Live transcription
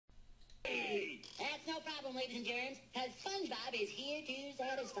ladies and germs, because SpongeBob is here to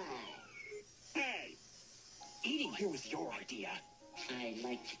satisfy. Hey! Eating here was your idea. I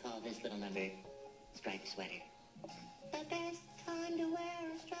like to call this little number striped sweater. The best time to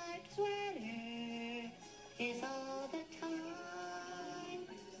wear a striped sweater is all the time.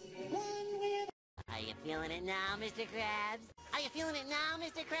 One with... Are you feeling it now, Mr. Krabs? Are you feeling it now,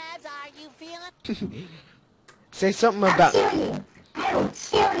 Mr. Krabs? Are you feeling... Say something about... I will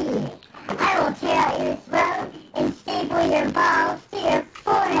kill you. I will tear out your throat and staple your balls to your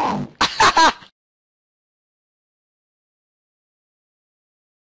forehead.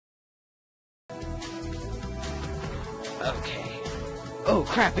 Okay. Oh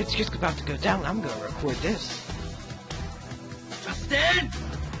crap, it's just about to go down. I'm gonna record this. Justin!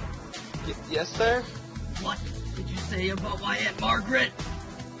 Yes, sir? What did you say about my Aunt Margaret?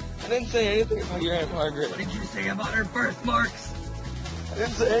 I didn't say anything about your Aunt Margaret. What did you say about her birthmarks? I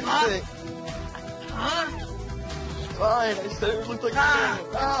didn't say anything. Huh? Fine, I said it looked like Ah!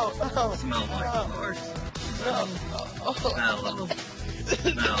 a Ow, ow. Smell my fart.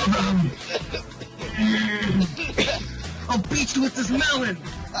 No. I'll beat you with this melon!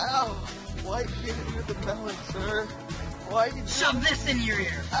 Ow. Why can't you do the melon, sir? Why you Shove this in your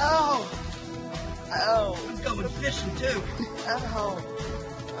ear! Ow. Ow. I'm going fishing too! Ow.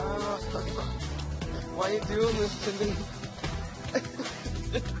 Why are you doing this to me?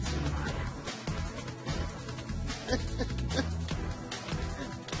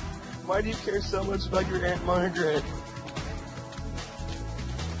 Why do you care so much about your Aunt Margaret?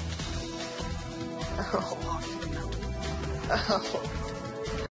 Ow. Ow.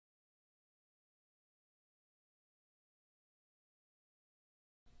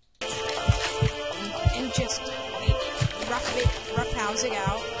 And just rough house it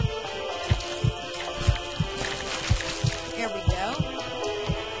out. There we go.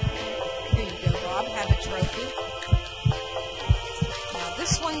 There you go, Bob. Have a trophy. Now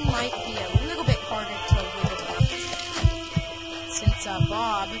this one might be a little bit harder to win since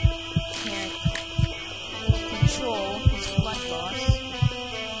Bob can't control his blood loss.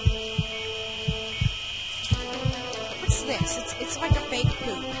 What's this? It's like a fake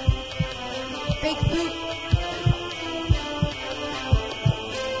poop. Fake poop.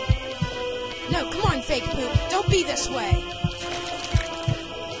 No, come on, fake poop. Don't be this way.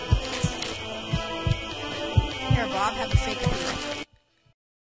 Here, Bob, have a fake poop.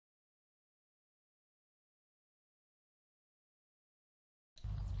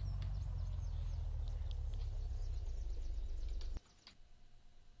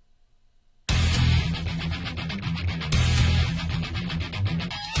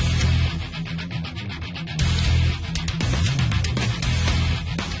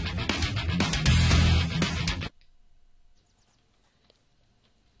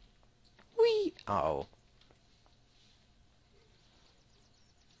 Oh.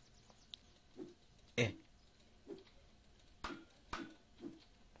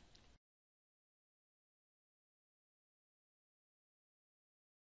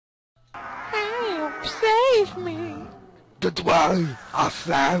 Help, save me. Don't worry, I'll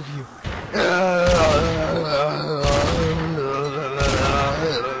save you.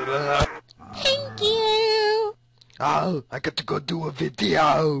 Thank you. Oh, I got to go do a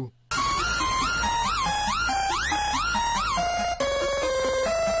video.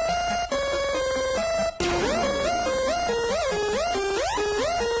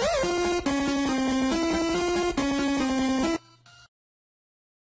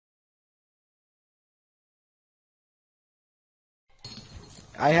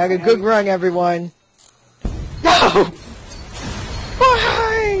 I had a good run, everyone. No!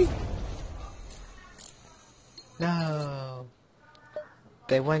 Why? No.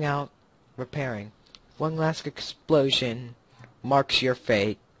 They went out repairing. One last explosion marks your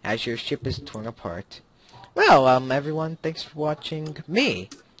fate as your ship is torn apart. Well, everyone, thanks for watching me.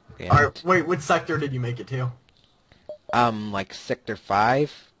 Alright, wait, which sector did you make it to? Like Sector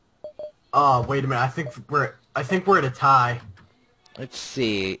 5. Wait a minute, I think we're at a tie. Let's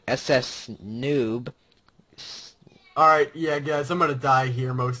see, SS Noob. Alright, yeah guys, I'm gonna die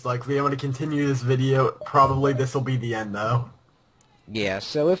here most likely. I'm gonna continue this video. Probably this will be the end though. Yeah,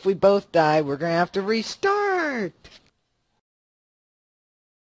 so if we both die, we're gonna have to restart.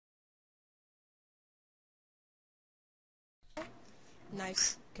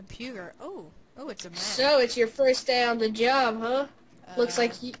 Nice computer. Oh, it's a Mac. So, it's your first day on the job, huh? Looks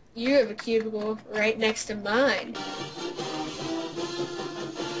like you have a cubicle right next to mine.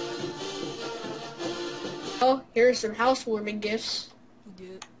 Oh, here are some housewarming gifts.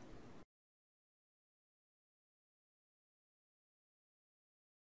 Dude.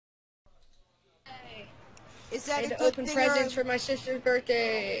 Is I that had a to good open thing presents or for my sister's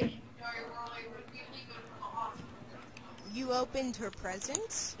birthday. you opened her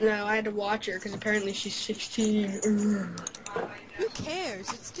presents? No, I had to watch her because apparently she's 16. Ugh. Who cares?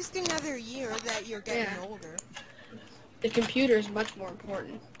 It's just another year that you're getting Yeah. older. The computer is much more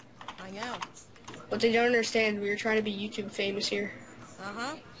important. I know. What they don't understand, we were trying to be YouTube famous here.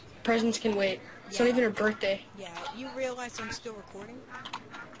 Uh-huh. Presents can wait. It's not Yeah. even her birthday. Yeah, you realize I'm still recording?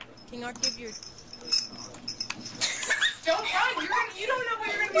 Can I give your... Don't run! You don't know what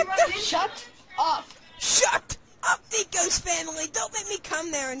you're gonna be running into. Shut up! Shut up, Nico's family! Don't make me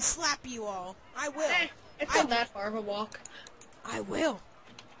come there and slap you all. I will. It's not that far of a walk. I will.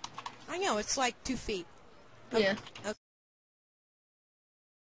 I know, it's like 2 feet. Yeah. Okay.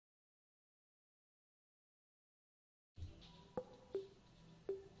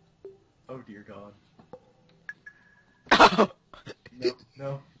 Oh dear God. Oh.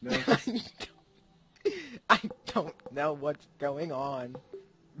 No. I don't know what's going on.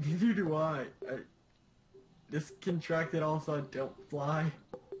 Neither do I. This contracted also I don't fly.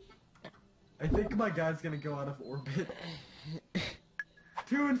 I think my guy's gonna go out of orbit.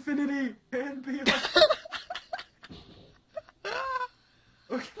 To infinity and beyond.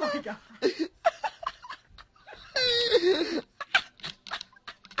 Oh my God.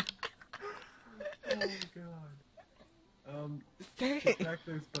 Oh God. Contract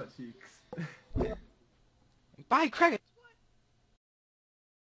those butt cheeks. Buy credit.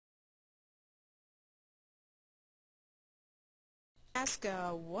 Ask,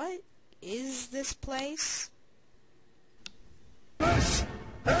 what is this place?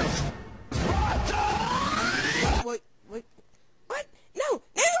 What? What? No!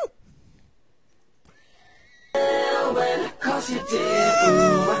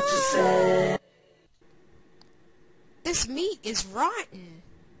 This meat is rotten.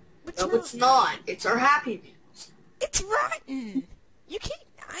 What's No, wrong? it's not. It's our Happy Meals. It's rotten. You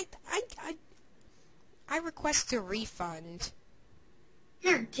can't. I request a refund.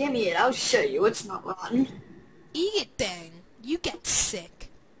 Here, give me it. I'll show you. It's not rotten. Eat it then. You get sick.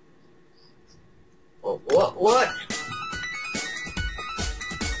 Oh, what?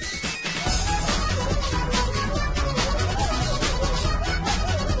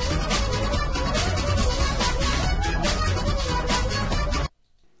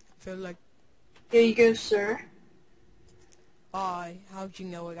 Feel like Here you go, sir. how'd you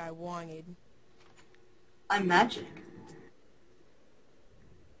know what I wanted? I'm magic.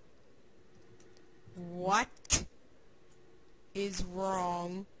 What is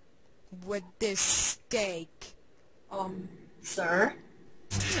wrong with this steak? Sir?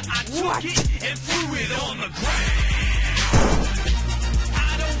 I took it and threw it on the ground.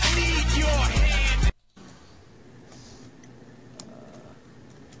 I don't need your hand.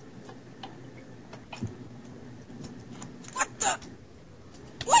 What the?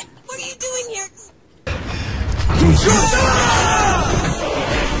 What? What are you doing here?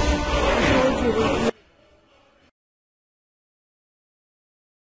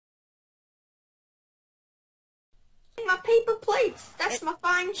 My paper plates. That's my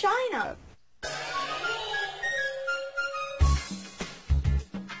fine china.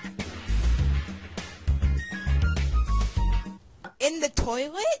 In the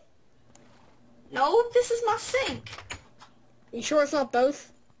toilet? No, this is my sink. You sure it's not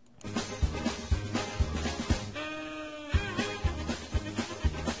both?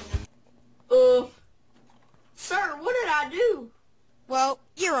 Sir, what did I do? Well,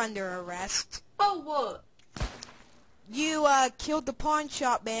 you're under arrest. Oh, what? You, killed the pawn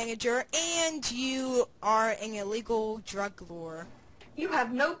shop manager, and you are an illegal drug lord. You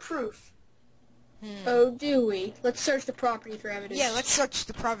have no proof. Oh, do we? Let's search the property for evidence. Yeah, let's search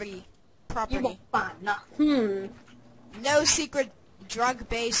the property. You won't find nothing. No secret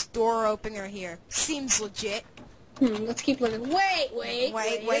drug-based door opener here. Seems legit. Let's keep looking. Wait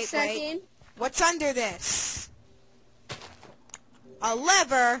a second. What's under this? A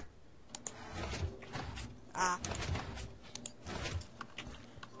lever.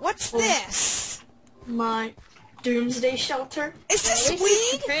 What's this? My doomsday shelter. Is this At least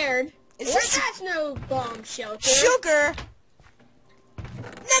it's weed? prepared. Is this That's no bomb shelter. sugar?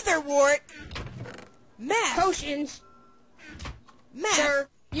 Netherwort. Meth. Potions. Meth. Sir,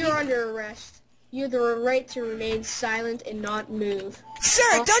 you're under arrest. You have the right to remain silent and not move.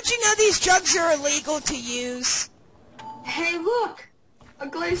 Sir, don't you know these drugs are illegal to use? Hey, look! A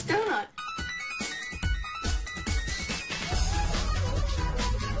glazed donut.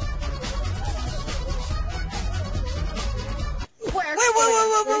 Where? Where?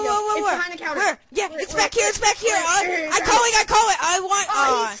 It's behind the counter. Where? Yeah, it's back here. Where? I call it. I want.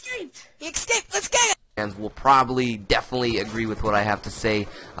 Oh, he escaped. He escaped. Let's get it. fans will probably definitely agree with what I have to say.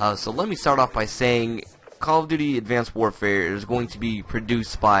 So let me start off by saying Call of Duty Advanced Warfare is going to be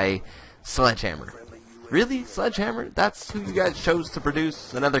produced by Sledgehammer. Really? Sledgehammer? That's who you guys chose to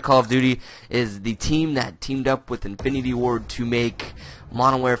produce another Call of Duty? Is the team that teamed up with Infinity Ward to make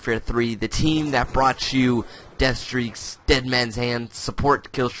Modern Warfare 3, the team that brought you Death Streaks, Dead Man's Hand,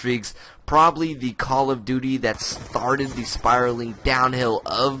 support kill streaks, probably the Call of Duty that started the spiraling downhill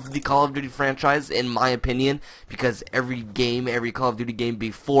of the Call of Duty franchise, in my opinion, because every Call of Duty game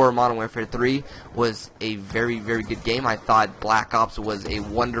before Modern Warfare 3 was a very, very good game. I thought Black Ops was a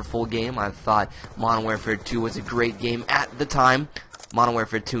wonderful game. I thought Modern Warfare 2 was a great game at the time. Modern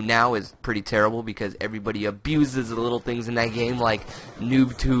Warfare 2 now is pretty terrible because everybody abuses the little things in that game like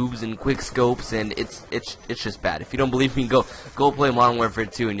noob tubes and quick scopes, and it's just bad. If you don't believe me, go play Modern Warfare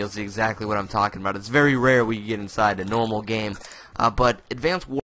 2 and you'll see exactly what I'm talking about. It's very rare we get inside a normal game, but Advanced Warfare